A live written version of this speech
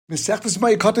Mesechtes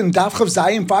Ma'ikatan Daf Chav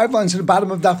Zayin, 5 lines in the bottom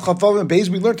of Daf Chav Vav and Beis.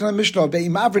 We learned in the Mishnah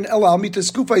Be'imavrin Ela Almita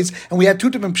Skufais, and we had two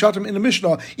different pshatim in the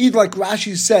Mishnah. Either like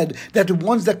Rashi said that the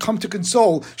ones that come to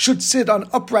console should sit on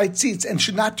upright seats and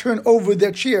should not turn over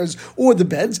their chairs or the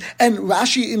beds. And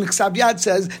Rashi in Ksav Yad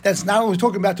says that's not only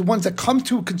talking about the ones that come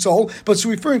to console, but it's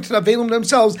referring to the Avelim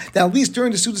themselves. That at least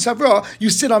during the Sudas Havrah you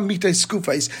sit on Mita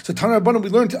Skufais. So Tana Rabbanan we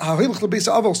learned Ha'ilch Lebeis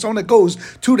Aval, someone that goes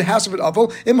to the house of an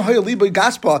Aval. Im Ha'iliba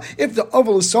Gaspa, if the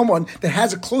Aval is someone that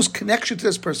has a close connection to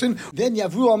this person, then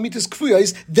Yavru al Mitas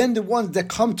Kfuyos, then the ones that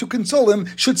come to console him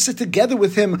should sit together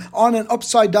with him on an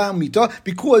upside down Mita,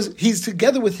 because he's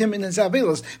together with him in his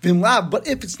Avelos. Vimlav, but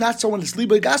if it's not someone that's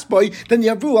Liba Gasboy, then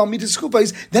Yavru al Mitas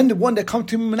Kfuyos, then the one that come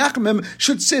to Menachemim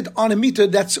should sit on a Mita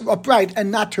that's upright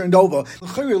and not turned over.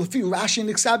 Rashi and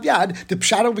Ksav Yad, the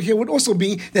pshat over here would also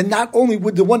be that not only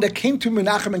would the one that came to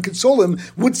Menachem and console him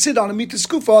would sit on a Mita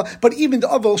Skufa, but even the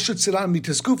Avel should sit on a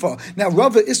Mita Skufa. Now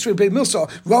Rava Isra Beit Milsa,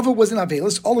 Rava was in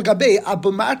Avelis, Olagabe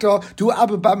Abba Mata to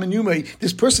Abba Bar Menume.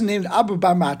 This person named Abba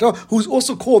Bar Mata, who's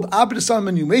also called Abba the son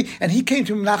of Menume, and he came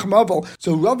to Menachem Avel.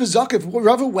 So Rava Zakif,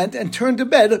 Rava went and turned the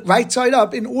bed right side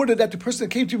up in order that the person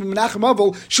that came to Menachem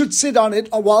Avel should sit on it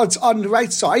while it's on the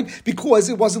right side, because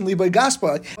it wasn't Liba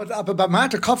Gaspa. But Abba Bar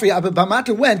Mata, Abba Bar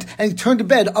Mata went and he turned the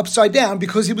bed upside down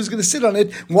because he was going to sit on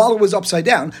it while it was upside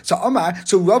down. So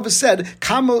Rava said,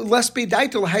 Kama les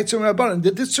beidaitel haitzur rabbanon,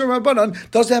 that this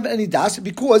rabbanon doesn't have any das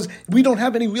because we don't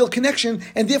have any real connection,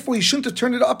 and therefore he shouldn't have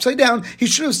turned it upside down. He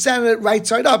should have sat it right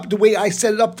side up the way I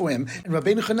set it up for him. And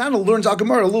Rabbeinu Chananel learns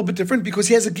Agamara a little bit different because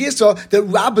he has a gisa that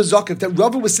Rabba Zakif, that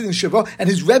Rava was sitting Shiva, and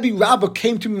his Rebbe Rabba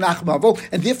came to Menachem Avel,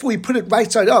 and therefore he put it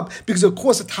right side up because of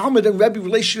course a Talmud and Rebbe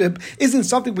relationship isn't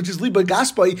something which is Liba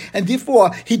Gaspai, and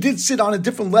therefore he did sit on a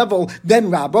different level than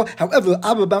Rabba. However,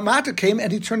 Abba Bar Mata came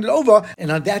and he turned it over,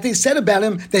 and on that they said about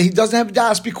him that he doesn't have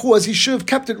das because he should have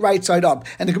kept it right side up.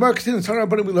 And the Gemara continues,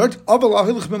 but we learned,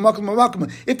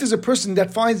 if there's a person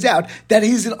that finds out that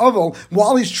he's in Aval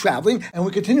while he's traveling, and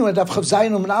we continue at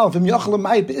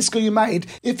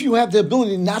if you have the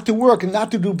ability not to work and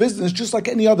not to do business just like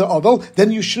any other Aval,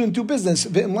 then you shouldn't do business.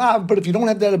 But if you don't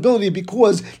have that ability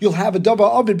because you'll have a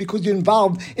davar of it because you're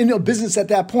involved in a business at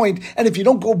that point, and if you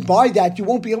don't go buy that, you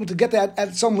won't be able to get that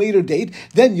at some later date,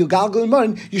 then you galgal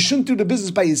man, you shouldn't do the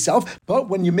business by yourself. But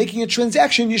when you're making a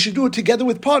transaction, you should do it together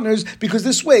with partners, because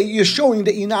this way you're showing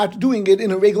that you're not doing it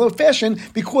in a regular fashion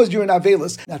because you're an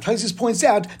Avelis. Now Taisus points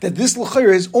out that this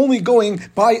l'chayr is only going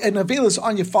by an Avelis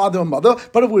on your father or mother,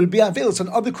 but it would be Avelis on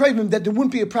other Kraven that there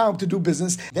wouldn't be a problem to do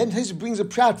business. Then Taisus brings a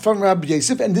prat from Rabbi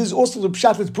Yosef, and this is also the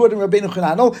pshat that's brought in Rabbeinu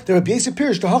Chananel, that Rabbi Yosef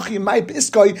Pirish, the Hachi Mai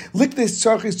B'Iskai, Likdes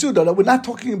Tzarchei Suda, that we're not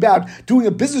talking about doing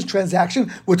a business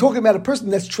transaction, we're talking about a person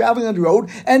that's traveling on the road,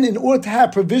 and in order to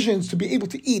have provisions to be able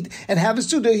to eat and have a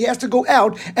Suda, he has to go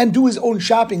out and do his own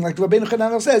shopping, like Rabbeinu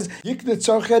Chananel says, Yiknet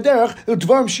Tzarchei Derech,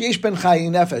 Dvarim Sheyesh Ben Chayi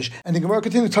Nefesh. And the Gemara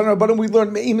continues, Tana Rabbanan, we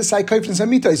learned Me'imesai Kaifin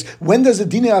Samitais. When does the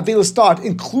din of Avela start,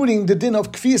 including the din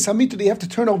of Kfiyas Hamita, that you have to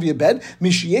turn over your bed?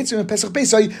 Mishiyetzer and Pesach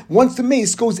Pesai, once the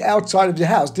mace goes outside of the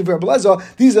house. Divrei Rabbi Elazar,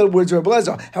 these are the words of Rabbi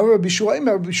Elazar. However, Rabbi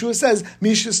Shua says,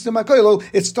 Mishas Stimakoilo,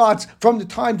 it starts from the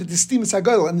time that the Stimas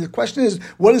Hagoilo. And the question is,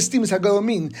 what does Stimas Hagoilo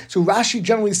mean? So Rashi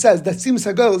generally says that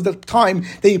Stimas Hagoilo is the time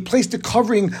that you place the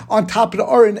covering on top of the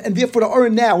Aron, and therefore the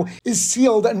Aron now is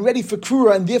sealed and ready for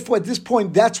Krura, and therefore at this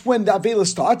point, that's when the Avela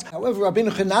starts. However,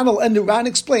 Rabbeinu Chananel and the Ran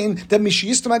explain that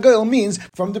Mishiyistam Hagoil means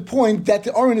from the point that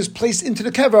the Aron is placed into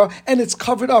the kever and it's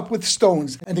covered up with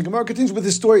stones. And the Gemara continues with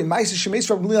the story in Ma'aseh Shemeis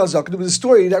Rav Gamliel HaZaken. There was a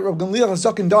story that Rav Gamliel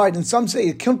HaZaken died, and some say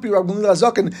it can't be Rav Gamliel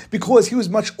HaZaken because he was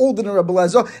much older than Rabbi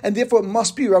Elazar, and therefore it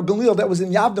must be Rav Gamliel that was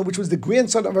in Yavna, which was the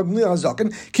grandson of Rav Gamliel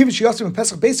HaZaken. Kivish Yasim and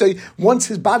Pesach Beisai, once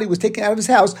his body was taken out of his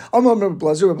house, Amar Rabbi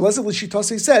Elazar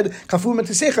L'Shitase said, Kafu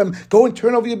Metesechem, go and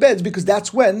turn over your beds, because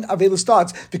that's when Avela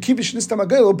starts. The Kivish Nistam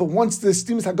Hagoil, but once the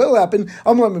Stimas Hagoil happened,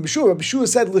 Amar Rabbi Shua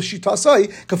said,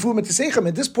 L'Shitase, Kafu Metesechem,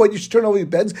 at this point you should turn over your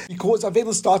beds, because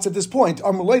Avela starts at this point.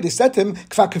 Amar Loi, they said to him,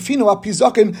 Kfa Kafino Al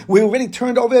Pizakin, we already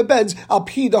turned over our beds, Al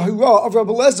Pi, the Hurrah of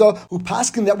Rabbi Elazar, who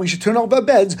paskin that we should turn over our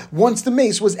beds once the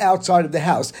mace was outside of the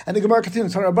house. And the Gemara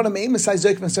continues, at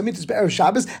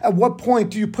what point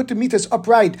do you put the mitas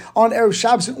upright on Erev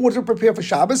Shabbos in order to prepare for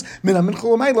Shabbos?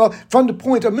 From the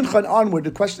point of Mincha and onward.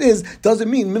 The question is, does it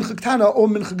mean Mincha Ktana or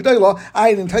Mincha G'dayla?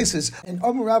 Ayin and Taisis. And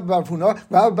Rabbi Bar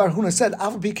Huna said,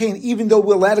 even though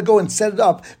we're allowed to go and set it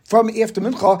up from after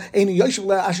Mincha,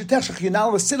 you're not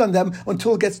allowed to sit on them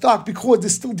until it gets dark, because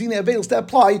there's still Dina Aveils that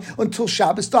apply until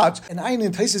Shabbos starts. And Ayin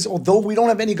and Taisis, although we don't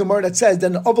have any Gemara that says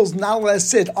that an Avel's not allowed to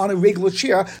sit on a regular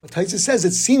chair, but Taisis says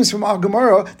it seems from our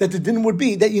Gemara that the din would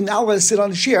be that you're not allowed to sit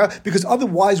on a chair, because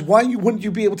otherwise, why wouldn't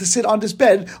you be able to sit on this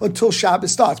bed until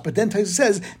Shabbos starts? But then Taisus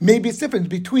says, maybe it's different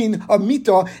between a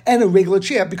mita and a regular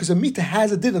chair, because a mita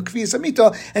has a din of kviyas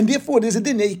mita, and therefore there's a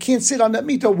din that you can't sit on that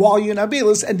mita while you're in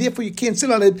Avelis, and therefore you can't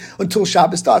sit on it until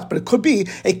Shabbos starts. But it could be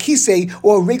a kisei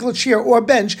or a regular chair or a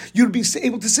bench you'd be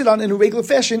able to sit on in a regular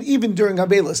fashion even during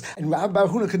Avelis. And Rabbi Bar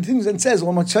Huna continues and says,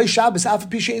 and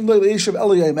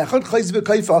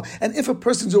if a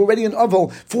person's already in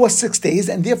Avel for 6 days,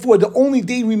 and therefore the only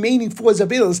day remaining for his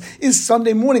Avelis is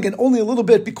Sunday morning, and only a little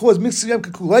bit because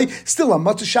still on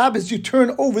Matzah Shabbos you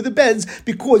turn over the beds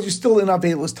because you're still in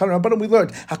Avelis. But we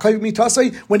learned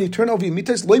when you turn over your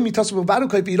mitas,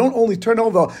 you don't only turn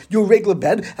over your regular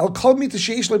bed.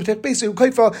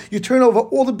 You turn over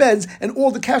all the beds and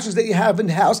all the couches that you have in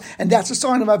the house, and that's a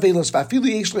sign of Avelos.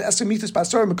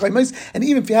 And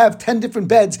even if you have 10 different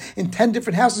beds in 10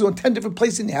 different houses or in 10 different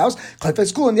places in the house, and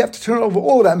you have to turn over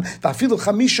all of them.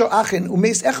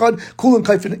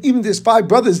 Even if there's 5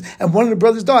 brothers and one of the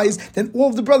brothers dies, then all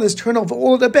of the brothers turn over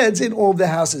all of their beds in all of their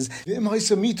houses. If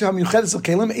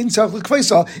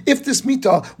this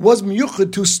mita was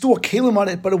miyuchad to store kalim on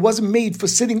it, but it wasn't made for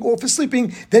sitting or for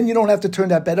sleeping, then you don't have to turn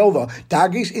that bed over. The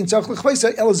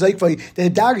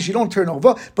dagish you don't turn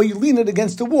over, but you lean it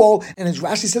against the wall, and as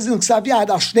Rashi says in Ksav Yad,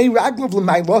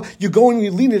 you go and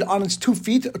you lean it on its 2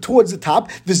 feet towards the top,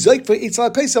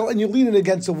 and you lean it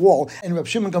against the wall. And Reb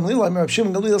Shimon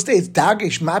Gamliel states,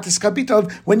 dagish matis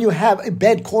kabitov, when you have a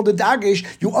bed called a dagish,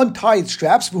 you untie its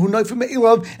straps,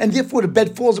 and therefore the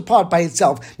bed falls apart by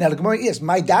itself. Now the Gemara asks,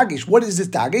 my dagish, what is this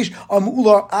dagish?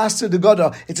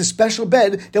 It's a special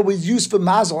bed that was used for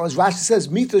mazel. As Rashi says,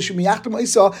 mita shemiyachtem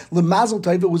isa lemazel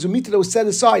taiv. It was a mita that was set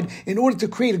aside in order to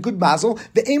create a good mazel.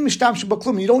 The aim mishtam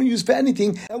shebaklum, you don't use for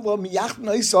anything.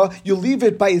 You leave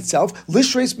it by itself.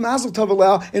 Lishreis mazel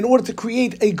tov, in order to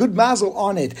create a good mazel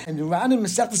on it. And the Ran in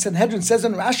Masechta Sanhedrin says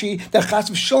in Rashi that chas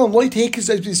v'shalom loy teikis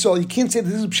as Yisrael. You can't say that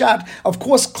this is pshat. Of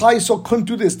course, Klai Yisrael couldn't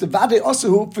do this. The vade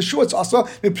asahu, for sure it's asa.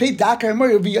 We play dakar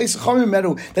mari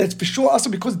that it's for sure asa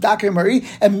because dakar mari,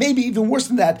 and maybe even worse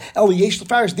than that, Eliyesh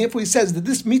Lefarish. Therefore, he says that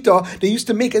this mita they used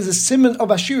to make as a simon of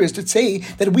Ashiris to say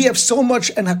that we have so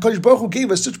much, and HaKadosh Baruch Hu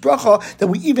gave us such bracha that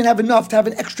we even have enough to have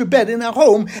an extra bed in our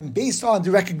home. And based on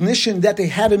the recognition that they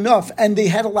had enough and they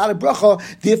had a lot of bracha,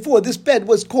 therefore this bed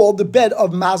was called the bed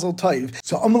of Mazel Tov.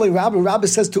 So Amalei Rabbi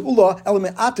says to Ula,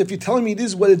 if you're telling me this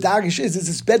is what a dagish is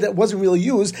this bed that wasn't really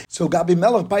used. So Gabi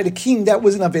Melech, by the king that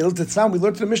was in Avelis, that's now we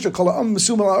learned to the Mishnah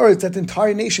that the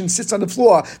entire nation sits on the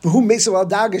floor. Who makes al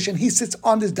dagish, and he sits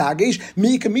on this dagish.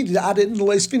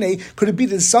 Could it be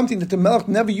that it's something that the Melech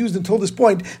never used until this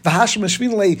point?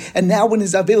 And now when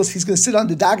his Avelis, he's going to sit on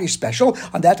the dagish special.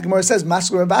 On that, the Gemara says,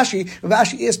 Maskul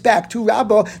Ravashi asked back to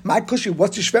Rabba, my kushi,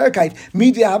 what's the shverikite?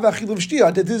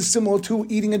 That this is similar to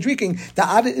eating and drinking.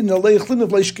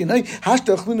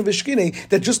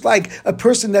 That just like a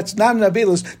person that's not an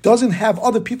Avelis doesn't have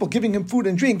other people giving him food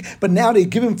and drink, but now they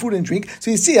give him food and drink.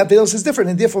 So you see, Avelis is different,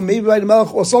 and therefore maybe by the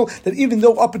Melech also that even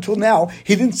though up until now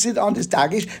he didn't sit on this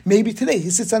dagish, maybe today he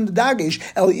sits on the dagish.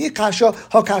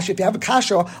 If you have a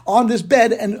kasha on this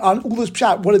bed and on Ula's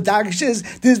pshat, what a dagish is,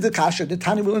 this is the kasha. The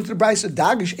Tani will enter the Brisa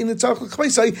dagish in the tzarich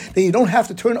l'chvaisai that you don't have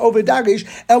to turn over dagish.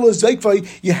 Ela zeikvai,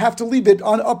 you have to leave it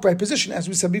on upright position, as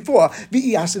we said before.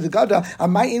 V'iyasa the gada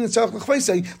amay in the tzarich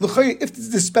l'chvaisai. If it's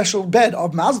this special bed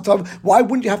of Mazel Tov, why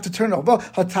wouldn't you have to turn over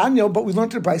Hatanya? But we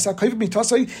learned in the Brisa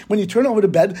when you turn over the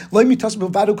bed, you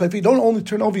don't only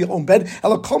turn over your own bed.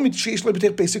 You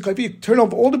turn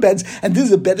over all the beds, and this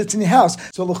is a bed that's in your house.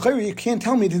 So you can't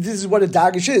tell me that this is what a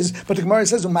dagish is. But the Gemara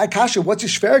says, my kasha, what's your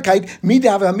shverikite?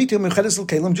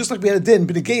 Just like we had a din,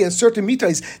 but again, certain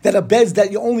mitais that are beds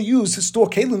that you only use to store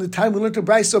kalim. The time we learned to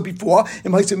Brisa before, that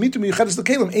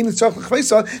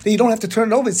you don't have to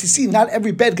turn it over. So you see, not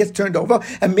every bed gets turned over,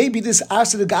 and maybe this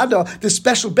asa de gada, this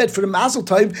special bed for the Mazel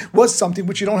Tov, was something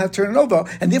which you don't have to turn it over,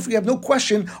 and therefore you have no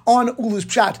question on Ula's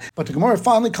pshat. But the Gemara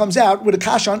finally comes out with a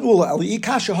kasha on Ula.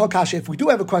 Kasha ha kasha. If we do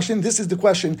have a question, this is the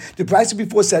question. The Brisa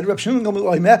before said, when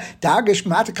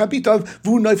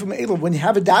you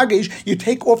have a dagish, you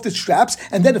take off the straps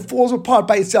and then it falls apart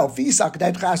by itself.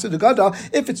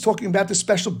 If it's talking about the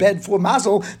special bed for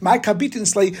mazel, my kabitin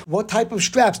slay, what type of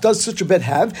straps does such a bed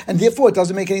have? And therefore it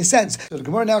doesn't make any sense. So the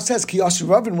Gemara now says, when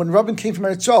Rabban came from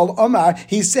Eretz Yisrael, Omar,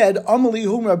 he said, Amali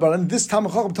hum Rabban, and this time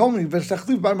told me,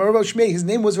 his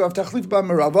name was Rav Tachlif bar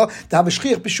Merava,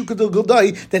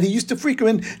 that he used to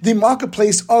frequent the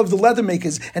marketplace of the leather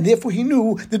makers, and therefore he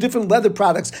knew the different leather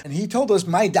products. And he told us,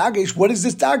 my dagish, what is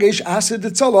this dagish?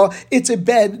 It's a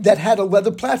bed that had a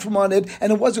leather platform on it,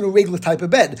 and it wasn't a regular type of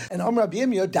bed. And Amar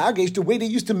Abiyamia, dagish, the way they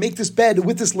used to make this bed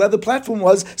with this leather platform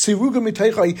was,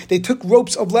 they took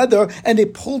ropes of leather and they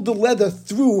pulled the leather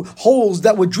through holes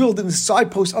that were drilled in the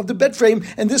side post of the bed frame,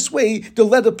 and this way the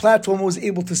leather platform was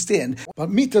able to stand. But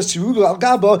mita siruga al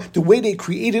gaba, the way they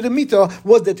created a mita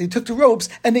was that they took the ropes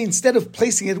and they, instead of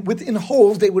placing it within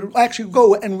holes, they would actually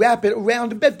go and wrap it around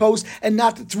the bedpost and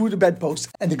not through the bedpost.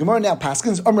 And the Gemara now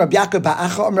paskins Amr Rab Yaakov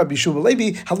ba'acha Amr Rabbi Yeshua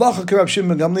Levi halacha k'Rab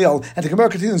Shimon ben Gamliel. And the Gemara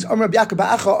continues Amr Rab Yaakov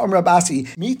ba'acha Amr Rab Asi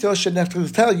mita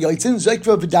sheneftel yotzin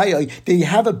zoikva v'dayai. They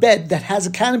have a bed that has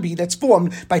a canopy that's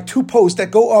formed by two posts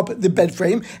that go up the bed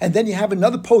frame, and then you have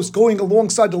another post going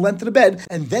alongside the length of the bed,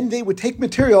 and then they would take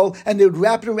material and they would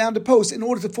wrap it around the post in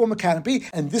order to form a canopy,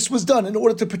 and this was done in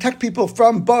order to protect people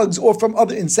from bugs or from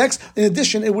other insects. In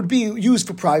addition, it would be used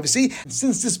for privacy. And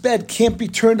since this bed can't be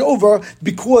turned over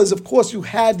because, of course, you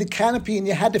had the canopy and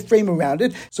you had the frame around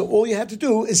it, so all you had to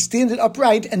do is stand it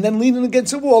upright and then lean it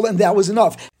against the wall, and that was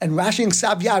enough. And Rashi and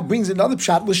Savyad brings another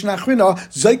pshat, Lishna Achrina,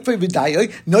 Zoikvei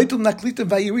V'dayai, Noitul Naklitan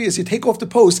Vayirias. You take off the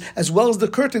post as well as the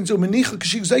curtains,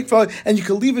 and you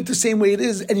can leave it the same way it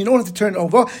is, and you don't have to turn it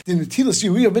over. The Natilas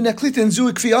Yiriya V'naklitan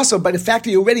Zuik Fiasa, by the fact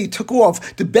that you already took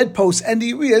off the bedposts and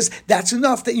the Yirias, that's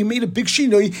enough that you made a big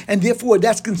shinoi, and therefore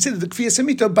that's considered the Kfiyas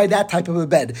Hamita by that type of a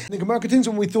bed. And the Gemara continues,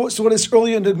 when we saw this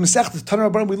earlier in the Masechta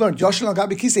Tanur Rabbanan, we learned Yoshin al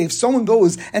Gabi Kisei, if someone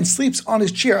goes and sleeps on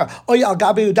his chair, Oy al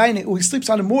Gabi Udaini, or he sleeps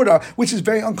on a mortar, which is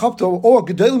very uncomfortable, or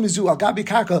Gedol Mizu al Gabi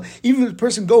Karka, even if the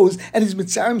person goes and he's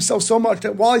mitzar himself so much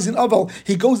that while he's in Aval,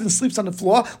 he goes and sleeps on the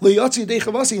floor, Leyotzi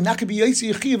Dechavasi, not be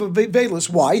Yotzi Yechiv of Veilus.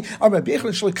 Why?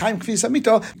 Because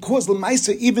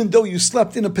Lamaisa, even though you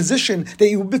slept in a position that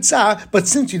you were mitzar, but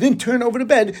since you didn't turn over the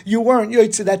bed, you weren't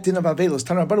Yotzi that din of Aveilus.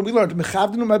 Tanur Rabbanan, we learned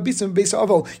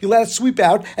you let it sweep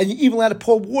out, and you even let it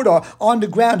pour water on the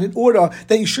ground in order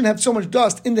that you shouldn't have so much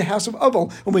dust in the house of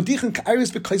Aval.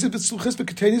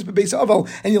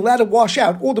 And you let it wash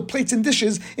out all the plates and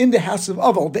dishes in the house of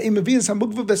Aval.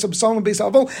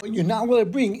 You're not allowed to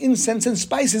bring incense and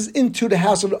spices into the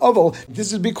house of Aval.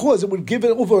 This is because it would give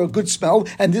it over a good smell,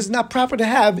 and this is not proper to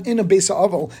have in a Beis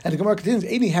Aval. And the Gemara continues,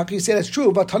 Amy, how can you say that's true?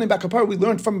 About Tani Bakapara, we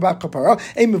learned from Bakapara.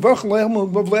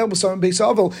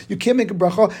 You can't make a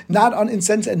bracha not on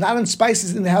incense and not on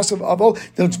spices in the house of Aval.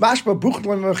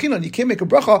 You can't make a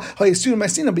bracha,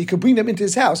 but you can bring them into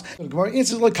his house. The Gemara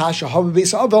answers like Kasha,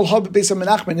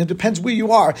 it depends where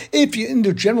you are. If you're in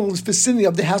the general vicinity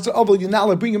of the house of Aval, you're not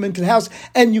allowed to bring them into the house,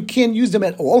 and you can't use them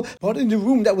at all. But in the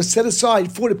room that was set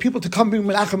aside for the people to come bring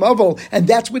Menachem Aval, and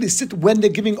that's where they sit when they're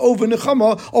giving over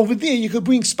Nechama, over there you could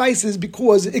bring spices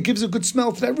because it gives a good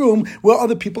smell to that room where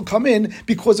other people come in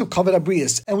because of Kavod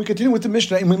Abrius. And we continue with the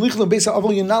Mishnah. In Menlichem Beis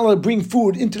Aval, you're not allowed to bring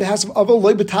food into the house of Aval,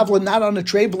 loy betavla, not on a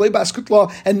tray, v'loy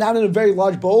baskutla, and not in a very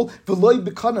large bowl, v'loy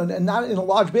bekanan, and not in a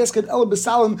large basket, ela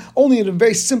besalim, only in a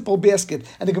very simple basket.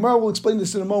 And the Gemara will explain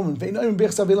this in a moment.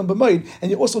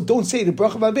 And you also don't say the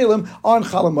bracha v'avelim on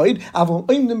Chalamoid,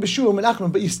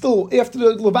 but you still, after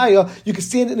the Levaya, you can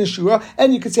stand in the Shura,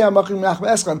 and you can say Hamachim Menachem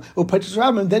Eschem, or Petros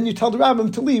Rabbim, then you tell the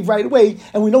Rabbim to leave right away,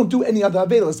 and we don't do any other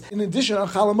Avelas. In addition, on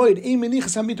Chalamoid,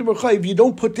 you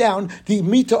don't put down the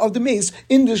mita of the mace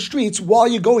in the streets while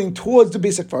you're going towards the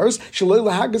basic first,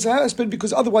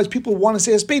 because otherwise people want to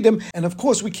say Aspedim, and of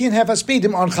course we can't have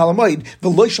Aspedim on Chalamoid.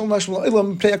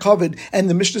 And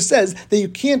the Mishnah says that you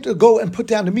can't go and put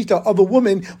down the mita of a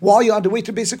woman while you're on the way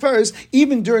to basic first,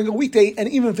 even during a weekday, and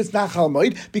even if it's not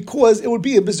Chalamoid, because it would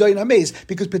be a Bezoyin HaMeis,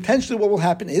 because potentially what will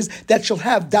happen is that she'll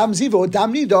have Dam Ziva or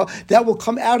Dam Nida that will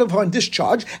come out of her in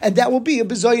discharge, and that will be a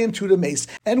Bezoyin to the mace.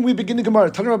 And we begin the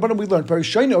Gemara. Tanur Rabbanan, we learned very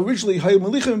shayna. Originally,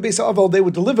 they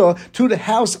would deliver to the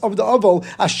house of the Aval,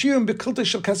 Ashirim Bekilta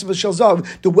Shel Kesef Shel Zav.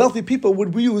 The wealthy people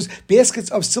would use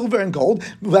baskets of silver and gold.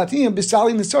 However,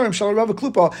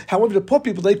 the poor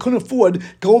people, they couldn't afford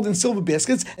gold and silver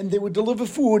baskets, and they would deliver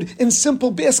food in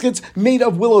simple baskets made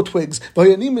of willow twigs. And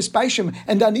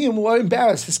the Aniyim were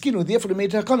embarrassed. Therefore, they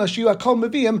made that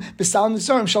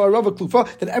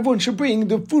everyone should bring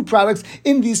the food products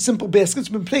in these simple baskets.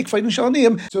 So the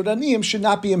Aniyim should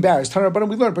not be embarrassed. We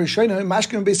learned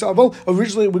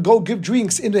originally it would go give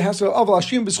drinks in the house of Aval.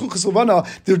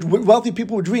 The wealthy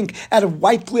people would drink out of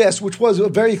white glass, which was a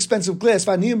very expensive glass,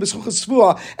 and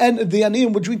the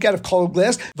Aniyim would drink out of colored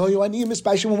glass.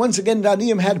 Once again, the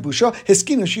Aniyim had busha.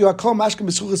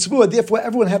 Therefore,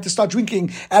 everyone had to start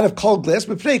drinking out of colored glass.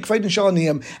 And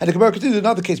the Gemara continued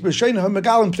another case.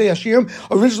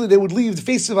 Originally, they would leave the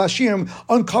faces of Hashirim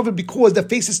uncovered because their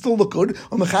faces still look good.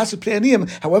 However,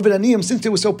 the Aniyim, since they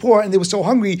were so poor and they were so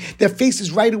hungry, their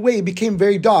faces right away became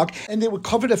very dark, and they would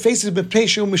cover their faces with but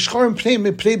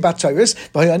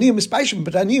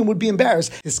Aniyim would be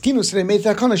embarrassed. They made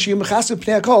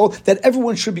that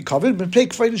everyone should be covered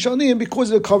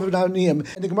because of the covered Aniyim.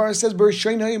 And the Gemara says,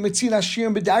 originally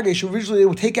they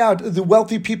would take out the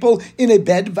wealthy people in a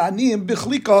bed, and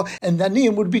the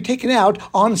Aniyim would be taken out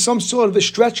on some sort of a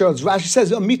stretcher. As Rashi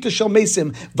says, Amita shel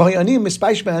mesim, v'hayanim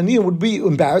mispaish b'hanim would be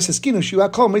embarrassed. Eskinu shiva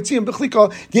kol mitziim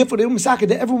b'chlika. Therefore, they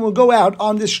that everyone will go out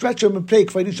on this stretcher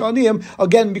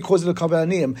again because of the cover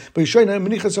aniyim. But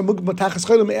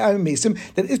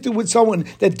that if there was someone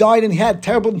that died and he had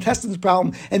terrible intestines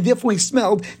problem and therefore he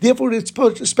smelled, therefore it's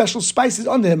put special spices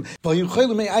on him.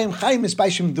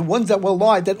 The ones that were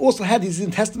alive that also had these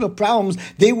intestinal problems,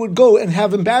 they would go and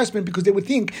have embarrassment because they would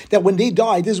think that when they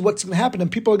die, this is what's going to happen,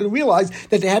 and people are going to realize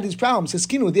that they had these problems.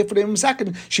 Therefore,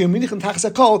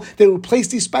 they would place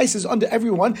these spices under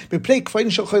everyone. That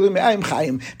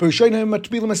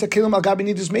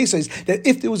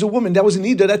if there was a woman that was in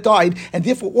Nida that died, and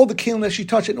therefore all the kalim that she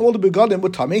touched and all the begadim were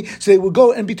tummy, so they would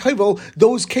go and be tovel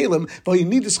those kalim, but you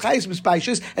need the schayis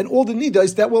mispaishas, and all the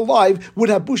nidas that were alive would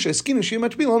have busha.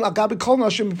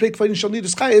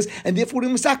 And therefore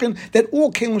in Masakin that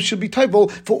all kalim should be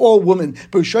tovel for all women.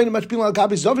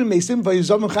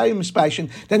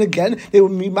 Then again, they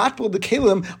would be matbel the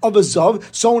kalim of a zav,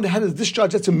 someone that had a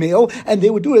discharge that's a male, and they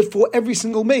would do it for every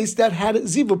single mace that had a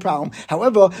ziva problem.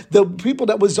 However, the people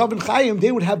that was zav and chayim,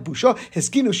 they would have busha,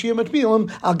 heskinu shiyam at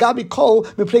bilam, al gabi kol,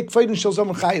 meplek feidin shel zav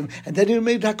and chayim. And then it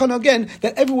made hakana again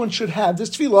that everyone should have this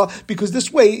tefillah, because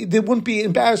this way there wouldn't be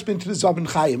embarrassment to the zav and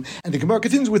chayim. And the Gemara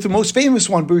continues with the most famous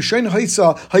one,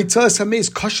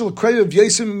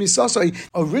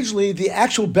 originally the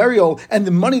actual burial and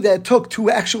the money that it took to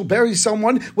actually bury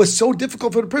someone was so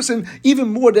difficult for the person, even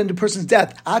more than the person's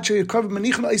death, until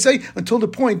the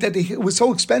point that it was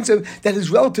so expensive that his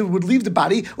relative would leave the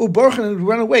body and would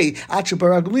run away. And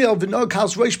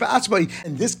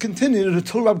this continued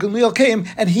until Rab Gamliel came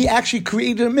and he actually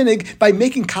created a minig by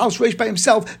making Kal's Reish by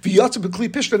himself,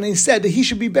 and he said that he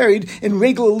should be buried in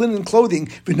regular linen clothing.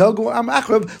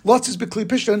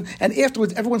 And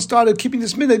afterwards everyone started keeping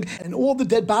this minig, and all the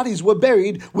dead bodies were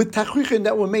buried with tachrichin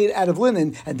that were made out of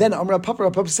linen. And then Amar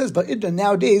Papa says, but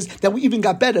nowadays that we even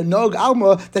got better, Nog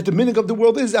Alma, that the minig of the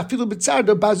world is afilu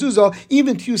b'tzarda bazuza,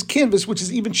 even to use canvas, which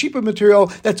is even cheaper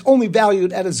material that's only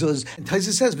valued at a zuz. And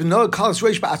Taisa says,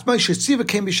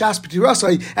 came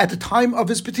at the time of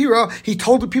his petira, he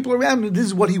told the people around him this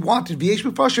is what he wanted. They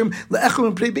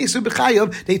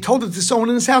told it to someone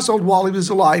in his household while he was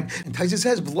alive. And Taisa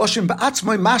says,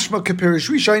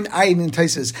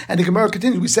 and the Gemara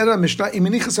continues, we said on Mishnah,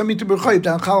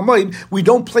 we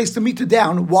don't place the meter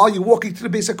down while you're walking to the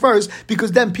base of Kvaris,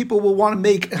 because then people will want to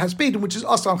make haspedim, which is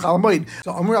also on Chalamoid.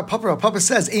 So Amar Papa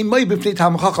says,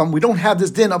 we don't have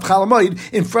this din of Chalamoid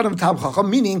in front of Talmid Chacham,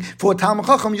 meaning for Talmid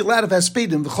Chacham you're allowed to have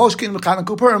haspedim,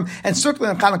 and certainly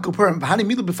on Chana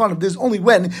Kupurim. There's only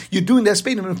when you're doing the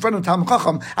haspedim in front of Talmid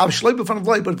Chacham.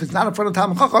 But if it's not in front of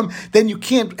Talmid Chacham, then you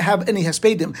can't have any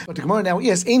haspedim. But the Gemara now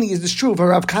asks, is this true for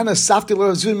Rav Kana Safti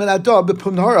Rav Zvid min Adar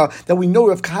b'Pum that we know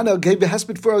Rav Kana gave the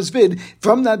hesped for Rav Zvid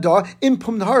from Nadar in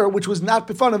Pum Nahara, which was not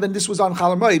b'fanav, and this was on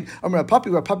Chalamoid. Rav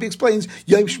Papi explains,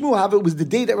 Yom Shmuel, however, it was the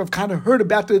day that Rav Kana heard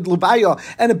about the Levaya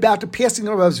and about the passing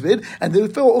of Rav Zvid, and the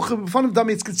b'fanav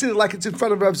dami, it's considered like it's in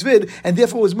front of Rav Zvid, and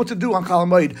therefore it was mutter to do on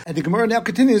Chalamoid. And the Gemara now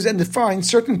continues and defines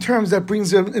certain terms that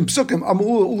brings in Psukim.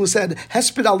 Ula said,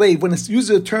 Hesped Alev, when it uses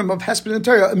the term of Hesped in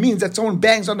Torah, it means that someone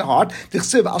bangs on the heart. The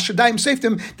Chsiv Al Shadayim saved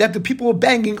him, that the people were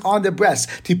banging on their breasts.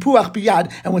 Tipuach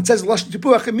biyad, and when it says Lashon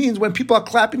Tipuach, it means when people are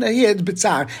clapping their hands,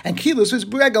 bitzar. And Kilus is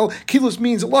Bregel. Kilus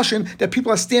means Lashon, that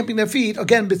people are stamping their feet,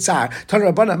 again bitzar.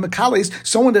 Taner Rabbana Mekalis,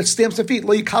 someone that stamps their feet,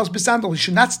 Lo Yikalos B'Sandal, he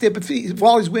should not stamp their feet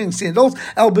while he's wearing sandals.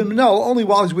 El B'Minol, only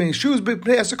while he's wearing shoes,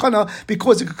 because it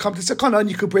could come to sakana and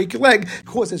you could break your leg.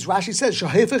 Because as Rashi says,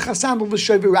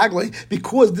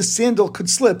 because the sandal could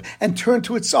slip and turn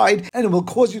to its side, and it will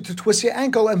cause you to twist your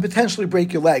ankle and potentially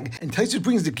break your leg. And Taisus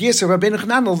brings the gears of Rabbeinu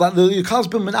Chananel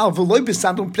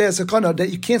that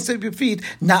you can't save your feet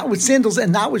not with sandals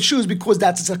and not with shoes, because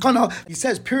that's a sakana. He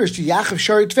says, Pirish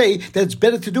that it's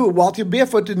better to do it while you're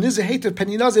barefoot than nizahated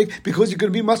penny nazik, because you're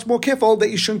going to be much more careful that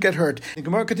you shouldn't get hurt. The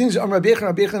Gemara continues,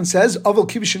 Rabbeinu says,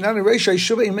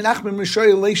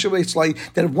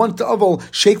 that if once the Aval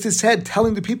shakes his head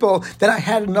telling the people that I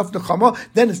had enough nechama,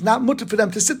 then it's not mutter for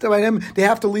them to sit there by him, they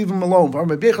have to leave him alone. If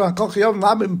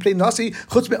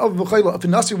a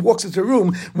Nasi walks into a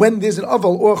room when there's an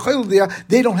Aval or a Chayil there,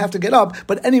 they don't have to get up,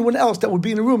 but anyone else that would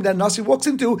be in a room that Nasi walks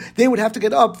into, they would have to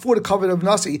get up for the covenant of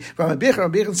Nasi.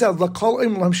 Rabbeinu says,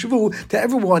 to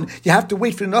everyone, you have to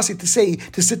wait for the Nasi to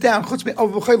sit down,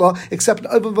 except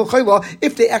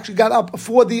if they actually got up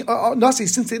for the Nasi,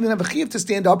 since they didn't have a chiv to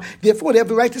stand up, therefore they have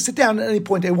the right to sit down at any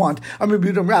point they want. Rabbi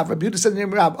Yehuda said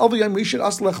in Rav,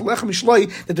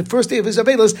 that the first day of his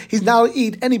Avelis, he's not allowed to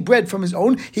eat any bread from his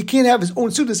own. He can't have his own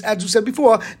sudas, as we said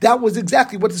before. That was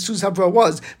exactly what the sudas havra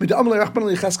was.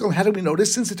 How do we know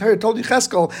this? Since the Torah told you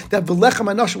Yecheskel that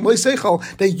v'lechem anashim lo seichel,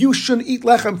 that you shouldn't eat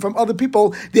lechem from other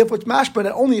people. Therefore, it's mashma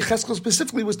that only Yecheskel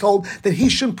specifically was told that he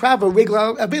shouldn't prava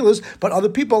regular avelus, but other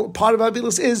people. Part of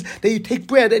avelus is that you take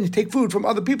bread and you take food from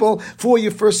other people for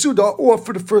your first suda or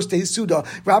for the first day's suda.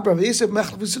 Rabbi Yosef,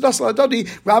 Rabbi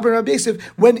and Rabbi Yosef,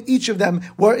 when each of them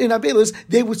were in avelus,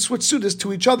 they would switch sudas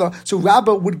to each other. So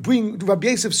Rabbi would bring Rabbi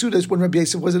Yosef sudas when Rabbi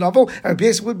Yosef was in Aval, and Rabbi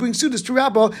Yosef would bring sudas to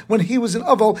Rabbi when he was in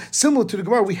Aval, similar to the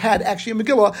Gemara we had actually in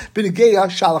Megillah, B'negeya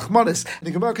Shalach Manis.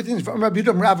 The Gemara continues from Rabbi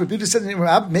Yudah, Rabbi Yudah said in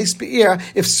Rabbi, Meis Be'ir,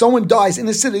 if someone dies in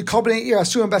the city, Kobnei Ir,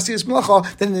 Asur and Basiris Malacha,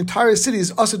 then the entire city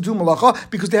is Asadu Malacha,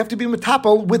 because they have to be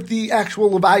metapel with the actual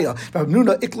Levaya. Rabbi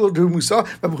Nuna Iklo Musa,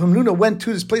 Rabbi Nuna went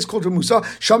to this place called Musa,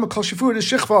 Shama Kol Shifur de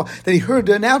Shechva, that he heard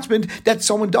the announcement that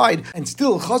someone died. And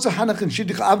still, Chaza Hanach and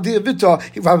Shidich Avdi Avita,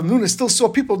 Rabbi Nuna still saw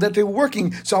people that they were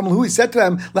working. So Amalhu said to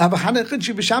them,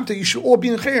 you should all be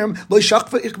in Chayim,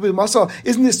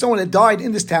 isn't this someone that died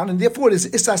in this town, and therefore it is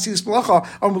Isasis Malacha?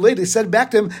 Amalhu, they said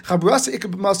back to him,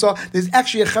 there's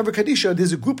actually a Chavra Kadisha,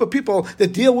 there's a group of people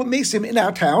that deal with Mesim in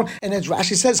our town, and as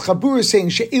Rashi says, Chabur is saying,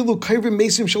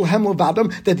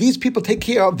 that these people take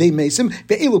care of they Mesim,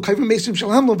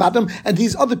 and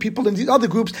these other people and these other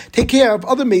groups take care of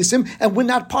other Mesim, and we're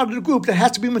not part of the group that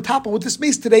has to be metapel with this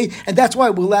mace today, and that's why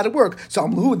we're allowed to work. So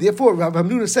Amalhu, therefore, Rabbi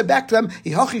Hamnuna said back to them,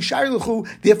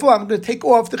 therefore I'm going to take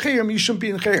off the Chayim, you shouldn't be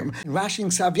in Chayim. And Rashi in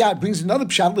Savyat brings another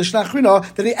pshat,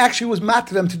 Lishnachrina, that he actually was mat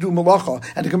to them to do malacha.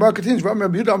 And the Gemara continues, Rabbi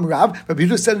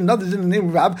Yehuda said another in the name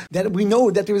of Rab, that we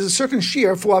know that there is a certain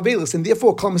shear for Avelis, and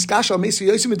therefore,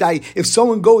 if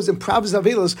someone goes and pravs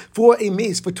Avelis for a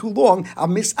mace for too long,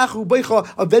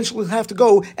 eventually he'll have to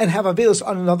go and have Avelis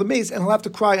on another mace, and he'll have to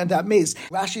cry on that mace.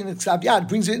 Rashi in Savyat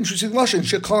brings an interesting lashon,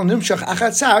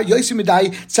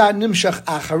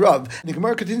 the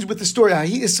Gemara continues with the story.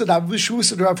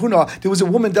 There was a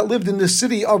woman that lived in the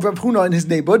city of Rav Huna in his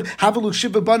neighborhood.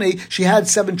 She had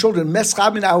 7 children.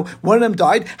 One of them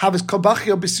died.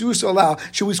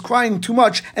 She was crying too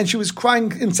much, and she was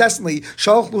crying incessantly.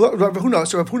 So Rav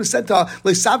Huna said to her,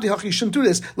 you shouldn't do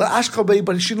this. But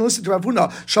she didn't listen to Rav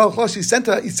Huna. She sent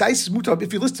her,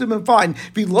 if you listen to him, fine.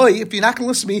 If you're not going to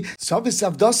listen to me,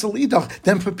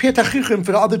 then prepare tachichim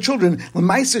for the other children.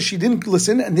 She didn't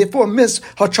listen, and therefore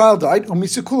her child died, and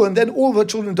then all of her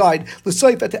children died.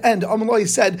 At the end, Amalai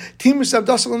said,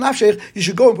 you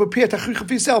should go and prepare tachichim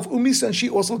for yourself, and she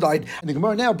also died. And the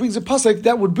Gemara now brings a pasuk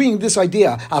that would bring this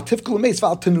idea,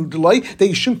 that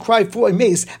you shouldn't cry for a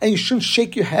mace, and you shouldn't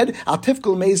shake your head.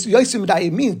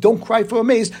 It means don't cry for a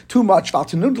mace too much. The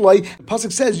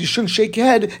pasuk says you shouldn't shake your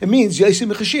head. It means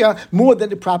more than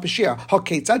the proper share.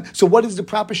 So what is the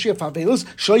proper share for Avelos?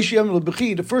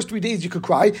 The first 3 days you could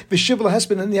cry, and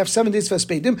then you have 7 days for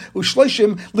Espedim,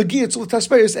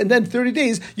 and then 30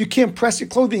 days you can't press your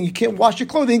clothing, you can't wash your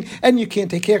clothing, and you can't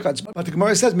take haircuts. But the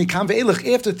Gemara says,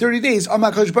 after 30 days,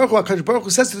 HaKadosh Baruch Hu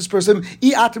says to this person,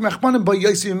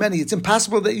 it's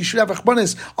impossible that you should have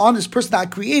rachmanis on this person that I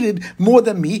created more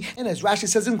than me. And as Rashi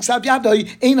says in Ksav Yadai,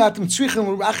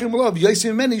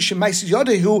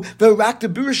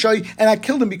 and I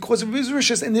killed him because of his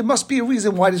rishis, and there must be a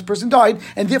reason why this person died,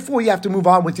 and therefore you have to move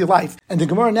on with your life. And the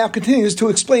Gemara now continues to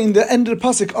explain the end of the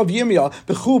pasuk of Yirmiyah,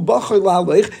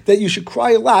 that you should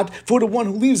cry a lot for the one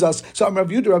who leaves us. So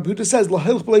Rabbi Yehuda says,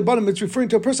 it's referring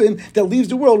to a person that leaves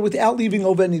the world without leaving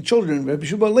over any children. Rabbi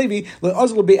Shua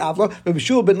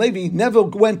ben Levi never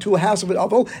went to a house of an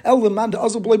Aval,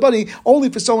 only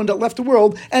for someone that left the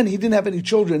world and he didn't have any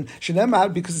children.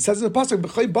 Because it says in the pasuk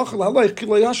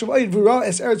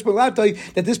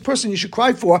that this person you should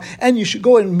cry for, and you should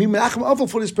go and be menachem Aval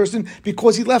for this person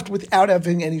because he left without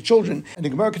having any children. And the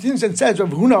Gemara continues and says, Rav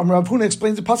Huna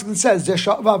explains the pasuk and says, this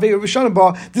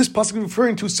pasuk is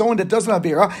referring to someone that doesn't have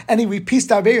Avera, and he repeats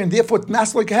the Avera, and therefore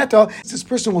this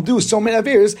person will do so many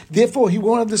Averas, therefore he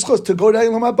won't have the schus to go to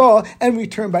Ilam Haba and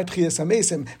return by Tchias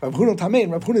HaMesim. Rav Huna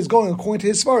Tamein, Rav Huna is going according to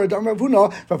his svara.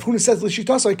 Rav Huna says,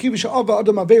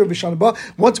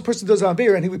 once a person does an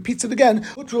Avera and he repeats it again,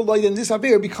 then this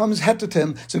Avera becomes heta to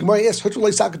him. So Gemara asks,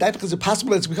 is it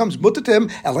possible that it becomes mutter to him?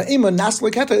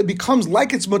 It becomes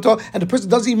like it's mutter, and the person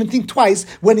doesn't even think twice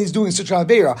when he's doing such an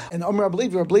Avera. And Amar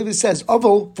Ablevi says,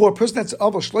 Aval, for a person that's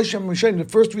Aval, in the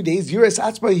first 3 days,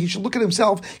 he should look at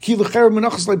himself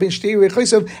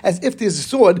as if there's a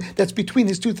sword that's between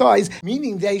his 2 thighs,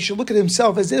 meaning that he should look at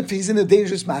himself as if he's in a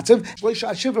dangerous matzav.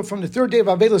 From the 3rd day of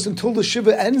Avelos until the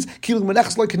Shiva ends,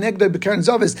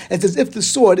 it's as if the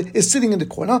sword is sitting in the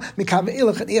corner, and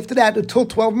after that, until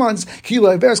 12 months,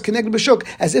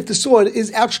 as if the sword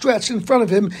is outstretched in front of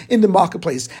him in the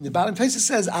marketplace. The Baal Taisa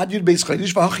says,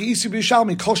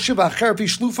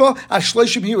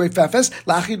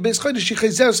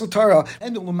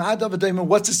 And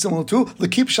what's it similar to?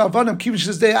 L'kip shalvanim kip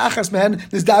shezdei achas man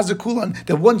nizdazakulan.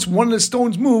 That once one of the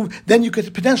stones move, then you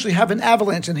could potentially have an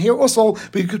avalanche. And here also,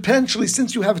 but you could potentially,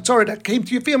 since you have a tzara that came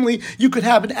to your family, you could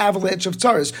have an avalanche of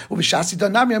tzaras.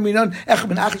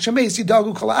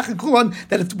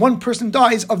 That if one person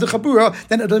dies of the chabura,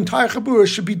 then the entire chabura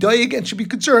should be daig and should be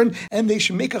concerned, and they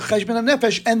should make a cheshbon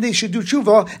nefesh, and they should do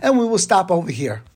tshuva, and we will stop over here.